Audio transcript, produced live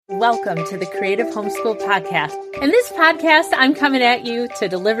Welcome to the Creative Homeschool Podcast. In this podcast, I'm coming at you to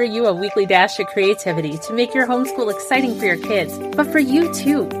deliver you a weekly dash of creativity to make your homeschool exciting for your kids, but for you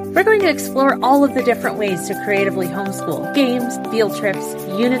too. We're going to explore all of the different ways to creatively homeschool: games, field trips,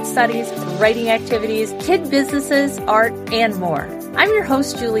 unit studies, writing activities, kid businesses, art, and more. I'm your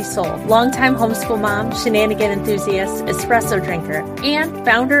host, Julie Soul, longtime homeschool mom, shenanigan enthusiast, espresso drinker, and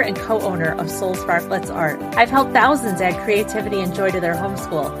founder and co-owner of Soul Sparklets Art. I've helped thousands add creativity and joy to their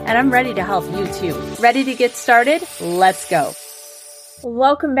homeschool, and I'm ready to help you too. Ready to get started? Let's go.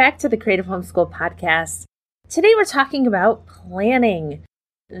 Welcome back to the Creative Homeschool Podcast. Today we're talking about planning.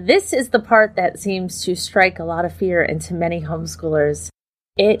 This is the part that seems to strike a lot of fear into many homeschoolers.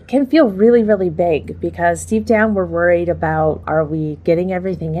 It can feel really, really big because deep down we're worried about, are we getting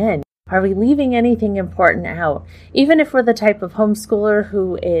everything in? Are we leaving anything important out? Even if we're the type of homeschooler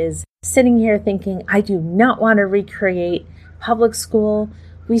who is sitting here thinking, I do not want to recreate public school,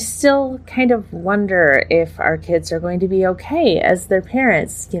 we still kind of wonder if our kids are going to be okay as their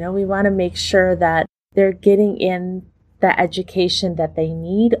parents. You know, we want to make sure that they're getting in the education that they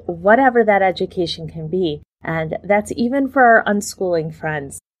need, whatever that education can be. And that's even for our unschooling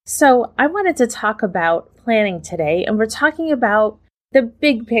friends. So I wanted to talk about planning today, and we're talking about the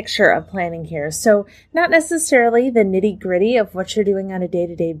big picture of planning here. So not necessarily the nitty-gritty of what you're doing on a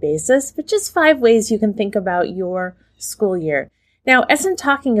day-to-day basis, but just 5 ways you can think about your school year. Now, as I'm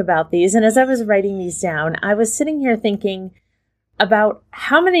talking about these, and as I was writing these down, I was sitting here thinking about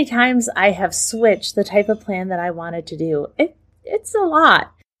how many times I have switched the type of plan that I wanted to do. It's a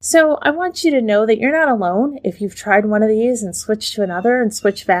lot. So I want you to know that you're not alone. If you've tried one of these and switched to another and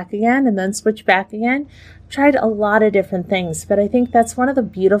switched back again and then switched back again, tried a lot of different things. But I think that's one of the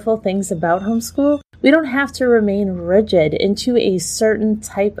beautiful things about homeschool. We don't have to remain rigid into a certain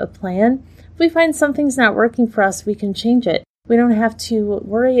type of plan. If we find something's not working for us, we can change it. We don't have to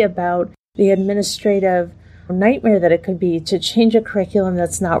worry about the administrative nightmare that it could be to change a curriculum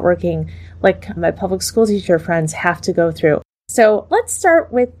that's not working, like my public school teacher friends have to go through. So let's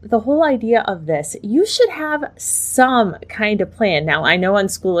start with the whole idea of this. You should have some kind of plan. Now, I know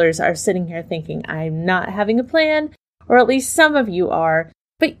unschoolers are sitting here thinking, I'm not having a plan, or at least some of you are,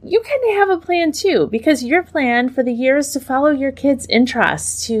 but you can have a plan too, because your plan for the year is to follow your kids'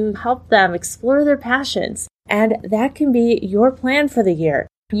 interests, to help them explore their passions. And that can be your plan for the year.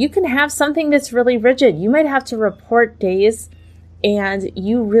 You can have something that's really rigid. You might have to report days, and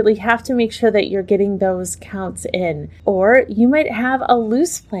you really have to make sure that you're getting those counts in. Or you might have a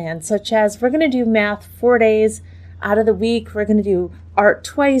loose plan, such as we're going to do math 4 days out of the week. We're going to do art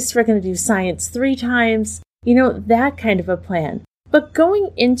twice. We're going to do science 3 times. You know, that kind of a plan. But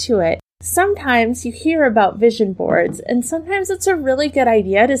going into it, sometimes you hear about vision boards, and sometimes it's a really good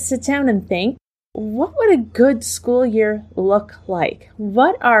idea to sit down and think, what would a good school year look like?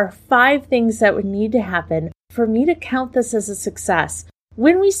 What are 5 things that would need to happen for me to count this as a success?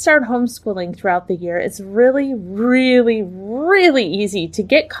 When we start homeschooling throughout the year, it's really, really, really easy to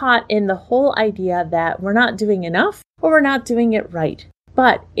get caught in the whole idea that we're not doing enough or we're not doing it right.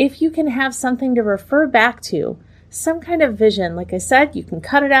 But if you can have something to refer back to, some kind of vision, like I said, you can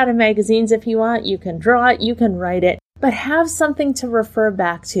cut it out of magazines if you want, you can draw it, you can write it, but have something to refer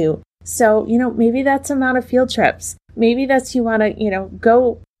back to. So, maybe that's amount of field trips. Maybe that's you want to,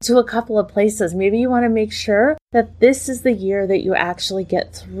 go to a couple of places. Maybe you want to make sure that this is the year that you actually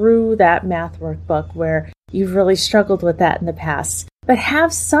get through that math workbook where you've really struggled with that in the past. But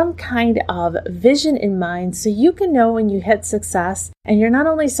have some kind of vision in mind so you can know when you hit success, and you're not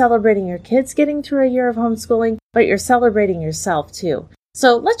only celebrating your kids getting through a year of homeschooling, but you're celebrating yourself too.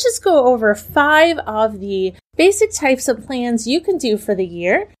 So let's just go over 5 of the basic types of plans you can do for the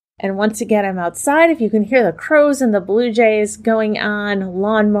year. And once again, I'm outside. If you can hear the crows and the blue jays going on,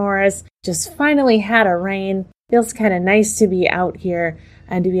 lawnmowers, just finally had a rain. Feels kind of nice to be out here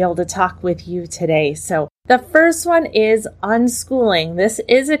and to be able to talk with you today. So the first one is unschooling. This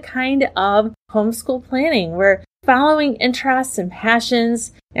is a kind of homeschool planning. We're following interests and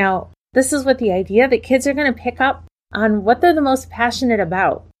passions. Now, this is with the idea that kids are going to pick up on what they're the most passionate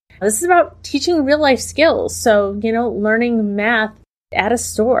about. This is about teaching real life skills. So, learning math at a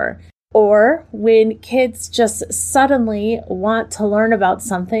store, or when kids just suddenly want to learn about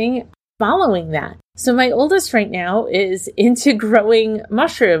something, following that. So my oldest right now is into growing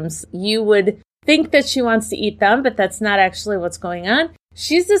mushrooms. You would think that she wants to eat them, but that's not actually what's going on.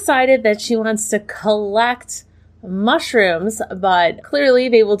 She's decided that she wants to collect mushrooms, but clearly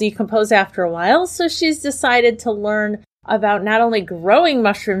they will decompose after a while. So she's decided to learn about not only growing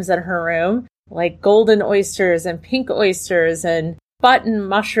mushrooms in her room, like golden oysters and pink oysters and button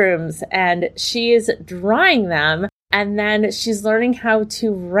mushrooms, and she is drying them And then she's learning how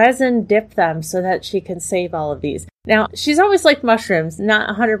to resin dip them so that she can save all of these. Now, she's always liked mushrooms,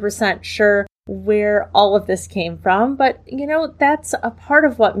 not 100% sure where all of this came from, but that's a part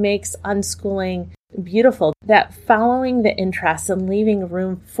of what makes unschooling beautiful, that following the interests and leaving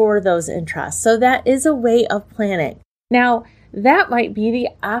room for those interests. So that is a way of planning. Now, that might be the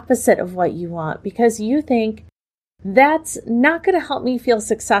opposite of what you want because you think that's not going to help me feel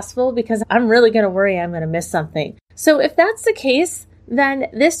successful because I'm really going to worry I'm going to miss something. So if that's the case, then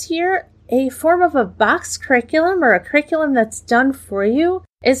this year, a form of a boxed curriculum or a curriculum that's done for you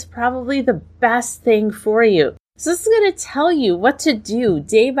is probably the best thing for you. So this is going to tell you what to do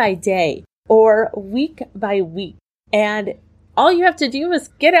day by day or week by week. And all you have to do is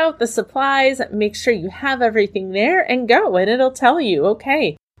get out the supplies, make sure you have everything there and go. And it'll tell you,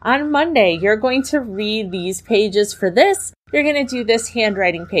 okay, on Monday, you're going to read these pages for this. You're going to do this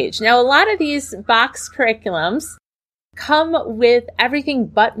handwriting page. Now, a lot of these box curriculums come with everything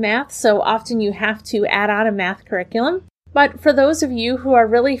but math. So often you have to add on a math curriculum. But for those of you who are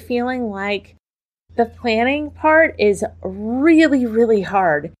really feeling like the planning part is really, really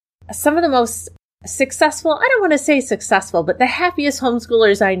hard, some of the most successful, I don't want to say successful, but the happiest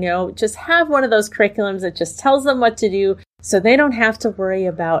homeschoolers I know just have one of those curriculums that just tells them what to do so they don't have to worry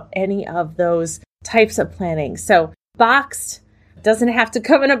about any of those types of planning. So boxed doesn't have to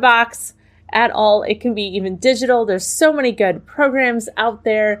come in a box at all. It can be even digital. There's so many good programs out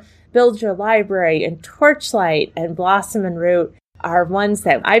there. Build Your Library and Torchlight and Blossom and Root are ones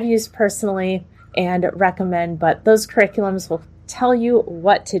that I've used personally and recommend, but those curriculums will tell you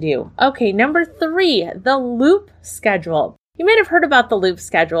what to do. Okay, number 3, the loop schedule. You might have heard about the loop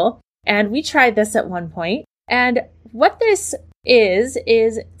schedule, and we tried this at one point. And what this is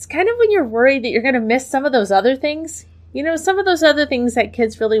it's kind of when you're worried that you're going to miss some of those other things. Some of those other things that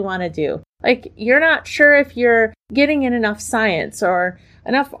kids really want to do. Like you're not sure if you're getting in enough science or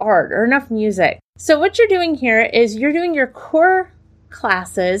enough art or enough music. So what you're doing here is you're doing your core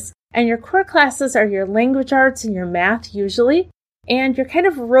classes, and your core classes are your language arts and your math usually. And you're kind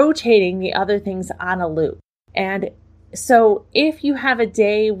of rotating the other things on a loop. And so if you have a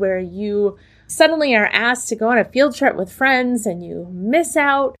day where you suddenly are asked to go on a field trip with friends and you miss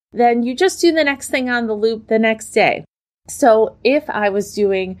out, then you just do the next thing on the loop the next day. So if I was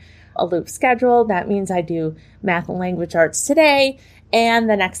doing a loop schedule, that means I do math and language arts today, and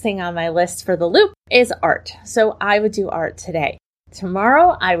the next thing on my list for the loop is art. So I would do art today.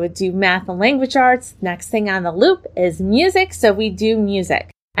 Tomorrow, I would do math and language arts. Next thing on the loop is music, so we do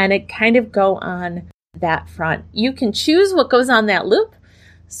music. And it kind of go on that front. You can choose what goes on that loop.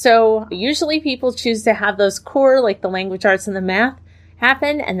 So usually people choose to have those core, like the language arts and the math,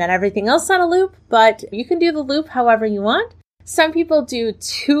 happen, and then everything else on a loop. But you can do the loop however you want. Some people do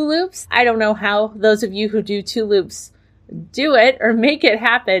 2 loops. I don't know how those of you who do 2 loops do it or make it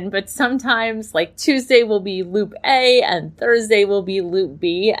happen, but sometimes like Tuesday will be loop A and Thursday will be loop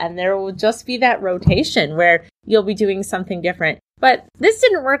B, and there will just be that rotation where you'll be doing something different. But this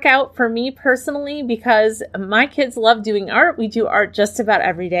didn't work out for me personally because my kids love doing art. We do art just about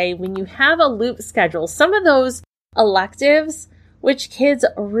every day. When you have a loop schedule, some of those electives, which kids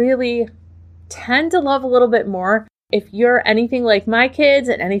really tend to love a little bit more, if you're anything like my kids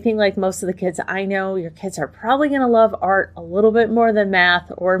and anything like most of the kids I know, your kids are probably going to love art a little bit more than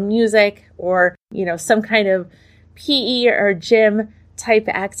math or music or, some kind of PE or gym type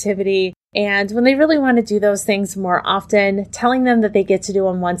activity. And when they really want to do those things more often, telling them that they get to do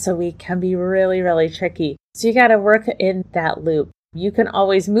them once a week can be really, really tricky. So you got to work in that loop. You can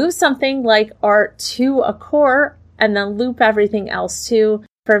always move something like art to a core and then loop everything else too.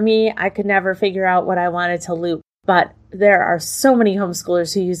 For me, I could never figure out what I wanted to loop. But there are so many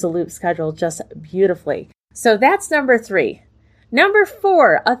homeschoolers who use the loop schedule just beautifully. So that's number 3. Number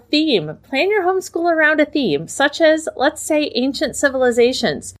 4, a theme. Plan your homeschool around a theme, such as, let's say, ancient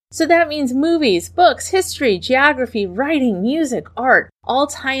civilizations. So that means movies, books, history, geography, writing, music, art, all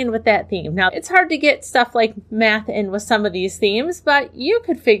tie in with that theme. Now, it's hard to get stuff like math in with some of these themes, but you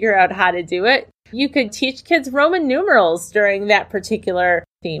could figure out how to do it. You could teach kids Roman numerals during that particular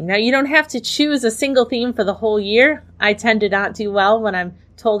theme. Now, you don't have to choose a single theme for the whole year. I tend to not do well when I'm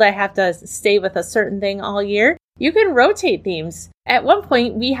told I have to stay with a certain thing all year. You can rotate themes. At one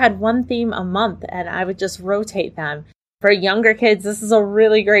point, we had one theme a month, and I would just rotate them. For younger kids, this is a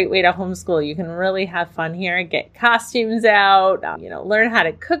really great way to homeschool. You can really have fun here, get costumes out, learn how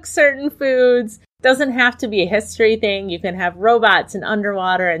to cook certain foods. Doesn't have to be a history thing. You can have robots and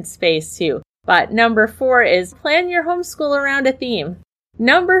underwater and space too. But number 4 is plan your homeschool around a theme.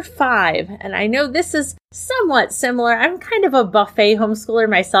 Number 5, and I know this is somewhat similar. I'm kind of a buffet homeschooler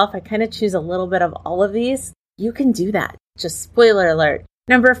myself. I kind of choose a little bit of all of these. You can do that. Just spoiler alert.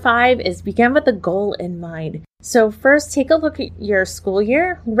 Number 5 is begin with a goal in mind. So first, take a look at your school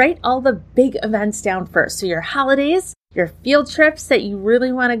year. Write all the big events down first. So your holidays, your field trips that you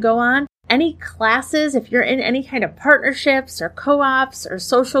really want to go on, any classes, if you're in any kind of partnerships or co-ops or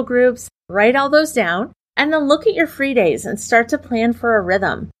social groups, write all those down. And then look at your free days and start to plan for a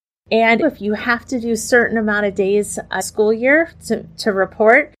rhythm. And if you have to do a certain amount of days a school year to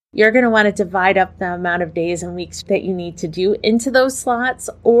report, you're going to want to divide up the amount of days and weeks that you need to do into those slots,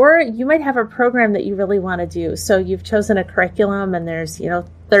 or you might have a program that you really want to do. So you've chosen a curriculum and there's,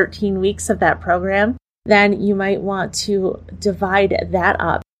 13 weeks of that program. Then you might want to divide that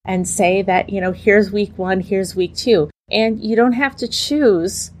up and say that, here's week 1, here's week 2. And you don't have to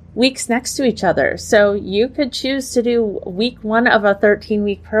choose weeks next to each other. So you could choose to do week 1 of a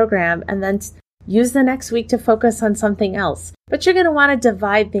 13-week program and then use the next week to focus on something else. But you're going to want to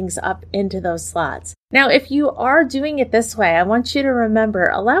divide things up into those slots. Now, if you are doing it this way, I want you to remember,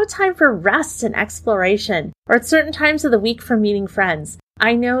 allow time for rest and exploration, or at certain times of the week for meeting friends.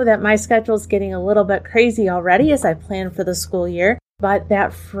 I know that my schedule is getting a little bit crazy already as I plan for the school year, but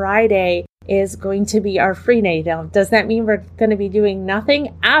that Friday is going to be our free day. Now, does that mean we're going to be doing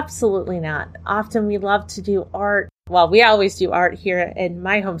nothing? Absolutely not. Often we love to do art. Well, we always do art here in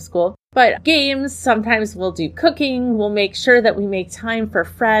my homeschool, but games, sometimes we'll do cooking. We'll make sure that we make time for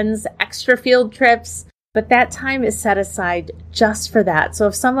friends, extra field trips, but that time is set aside just for that. So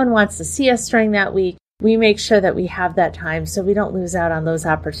if someone wants to see us during that week, we make sure that we have that time so we don't lose out on those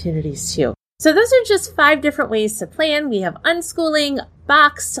opportunities too. So those are just 5 different ways to plan. We have unschooling,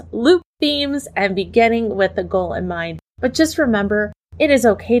 box, loop themes, and beginning with a goal in mind. But just remember, it is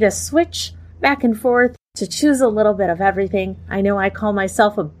okay to switch back and forth, to choose a little bit of everything. I know I call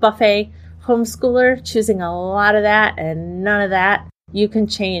myself a buffet homeschooler, choosing a lot of that and none of that. You can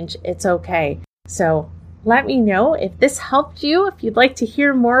change. It's okay. So let me know if this helped you. If you'd like to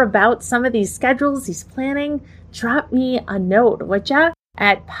hear more about some of these schedules, these planning, drop me a note, would ya?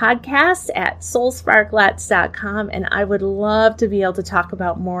 At podcast@soulsparklets.com, and I would love to be able to talk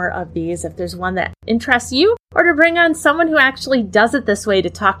about more of these if there's one that interests you, or to bring on someone who actually does it this way to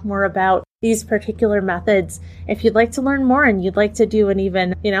talk more about these particular methods. If you'd like to learn more and you'd like to do an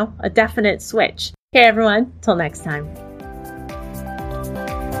even, a definite switch. Okay, everyone, till next time.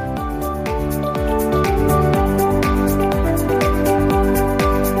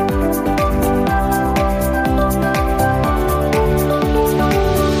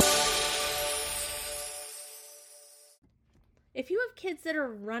 If you have kids that are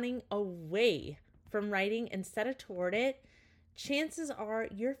running away from writing instead of toward it, chances are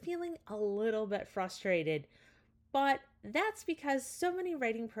you're feeling a little bit frustrated. But that's because so many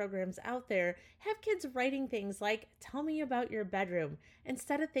writing programs out there have kids writing things like, tell me about your bedroom,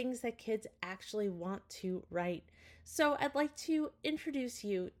 instead of things that kids actually want to write. So I'd like to introduce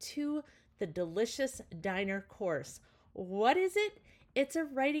you to the Delicious Diner course. What is it? It's a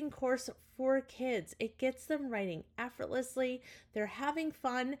writing course for kids. It gets them writing effortlessly. They're having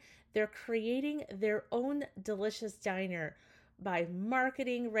fun. They're creating their own delicious diner by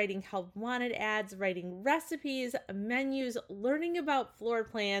marketing, writing help wanted ads, writing recipes, menus, learning about floor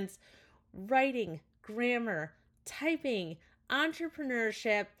plans, writing, grammar, typing,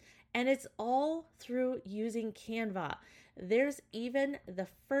 entrepreneurship, and it's all through using Canva. There's even the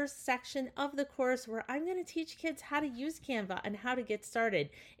first section of the course where I'm going to teach kids how to use Canva and how to get started.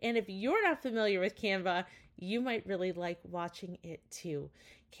 And if you're not familiar with Canva, you might really like watching it too.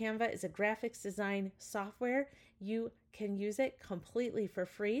 Canva is a graphics design software. You can use it completely for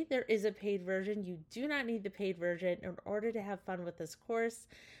free. There is a paid version. You do not need the paid version in order to have fun with this course.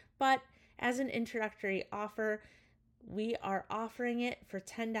 But as an introductory offer, we are offering it for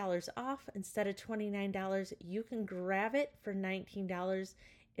 $10 off instead of $29. You can grab it for $19.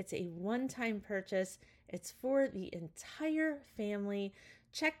 It's a one-time purchase. It's for the entire family.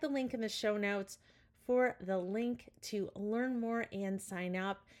 Check the link in the show notes for the link to learn more and sign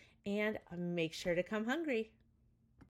up. And make sure to come hungry.